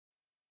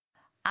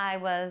I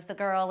was the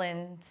girl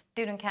in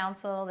student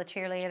council, the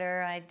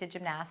cheerleader. I did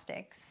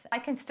gymnastics. I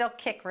can still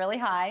kick really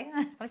high.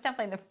 I was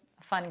definitely the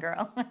fun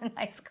girl in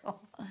high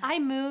school. I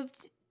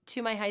moved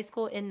to my high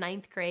school in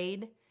ninth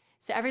grade.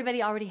 So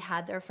everybody already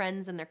had their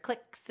friends and their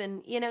cliques.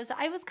 And, so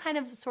I was kind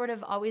of sort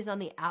of always on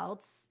the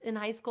outs in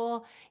high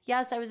school.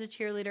 Yes, I was a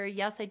cheerleader.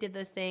 Yes, I did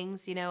those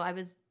things. I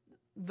was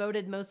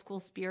voted most school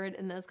spirit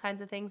and those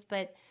kinds of things.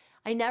 But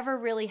I never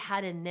really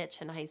had a niche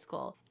in high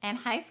school. In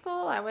high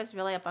school, I was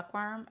really a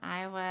bookworm.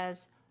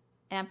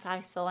 And I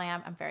still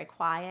am, I'm very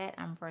quiet,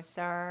 I'm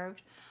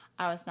reserved.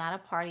 I was not a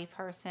party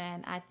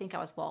person. I think I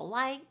was well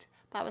liked,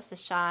 but I was the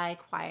shy,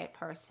 quiet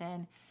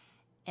person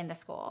in the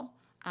school.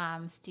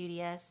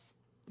 Studious,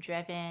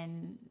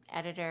 driven,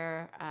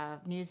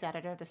 news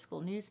editor of the school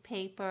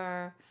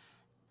newspaper,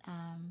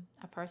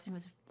 a person who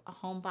was a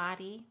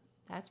homebody.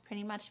 That's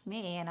pretty much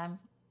me, and I'm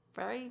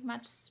very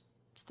much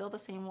still the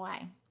same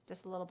way,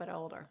 just a little bit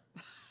older.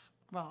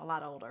 Well, a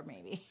lot older,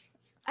 maybe.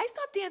 I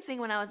stopped dancing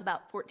when I was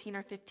about 14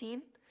 or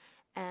 15.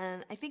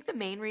 And I think the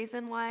main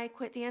reason why I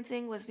quit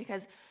dancing was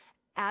because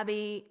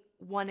Abby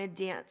wanted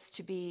dance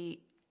to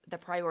be the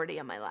priority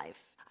in my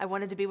life. I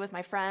wanted to be with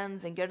my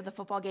friends and go to the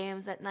football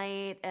games at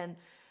night and,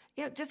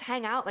 just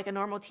hang out like a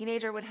normal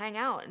teenager would hang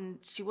out, and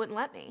she wouldn't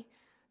let me.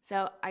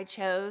 So I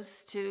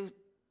chose to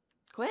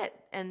quit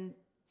and,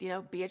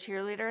 be a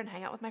cheerleader and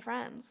hang out with my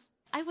friends.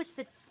 I was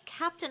the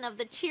captain of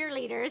the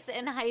cheerleaders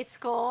in high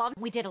school.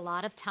 We did a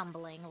lot of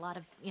tumbling, a lot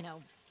of,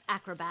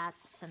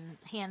 acrobats and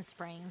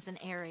handsprings and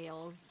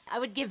aerials. I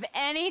would give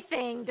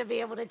anything to be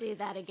able to do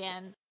that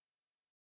again.